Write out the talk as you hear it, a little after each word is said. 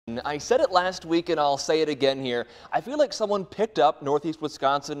I said it last week and I'll say it again here. I feel like someone picked up Northeast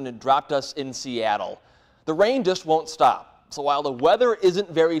Wisconsin and dropped us in Seattle. The rain just won't stop. So while the weather isn't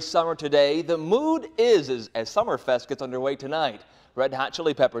very summer today, the mood is as Summerfest gets underway tonight. Red Hot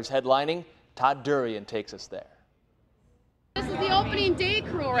Chili Peppers headlining. Todd Durian takes us there. This is the opening day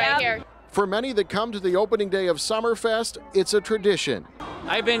crew right here. For many that come to the opening day of Summerfest, it's a tradition.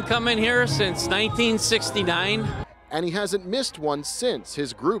 I've been coming here since 1969. And he hasn't missed one since.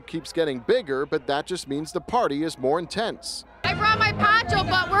 His group keeps getting bigger, but that just means the party is more intense. I brought my poncho,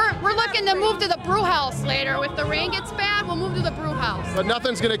 but we're looking to move to the brew house later. If the rain gets bad, we'll move to the brew house. But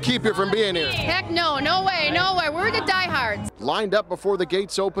nothing's going to keep you from being here. Heck no, no way, no way. We're the diehards. Lined up before the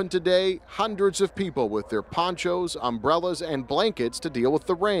gates open today, hundreds of people with their ponchos, umbrellas, and blankets to deal with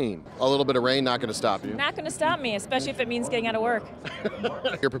the rain. A little bit of rain not going to stop you. Not going to stop me, especially if it means getting out of work.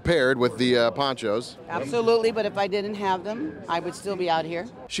 You're prepared with the ponchos. Absolutely, but if I didn't have them, I would still be out here.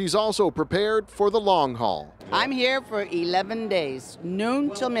 She's also prepared for the long haul. I'm here for 11 days,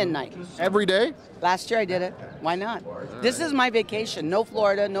 noon till midnight. Every day? Last year I did it. Why not? This is my vacation. No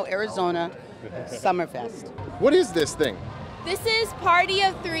Florida, no Arizona, Summerfest. What is this thing? This is Party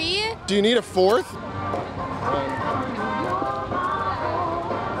of Three. Do you need a fourth? All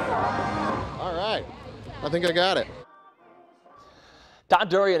right. I think I got it. Todd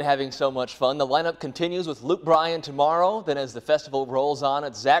Durian having so much fun. The lineup continues with Luke Bryan tomorrow. Then as the festival rolls on,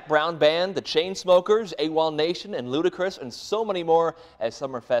 it's Zac Brown Band, the Chainsmokers, AWOL Nation, and Ludacris, and so many more as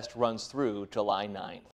Summerfest runs through July 9th.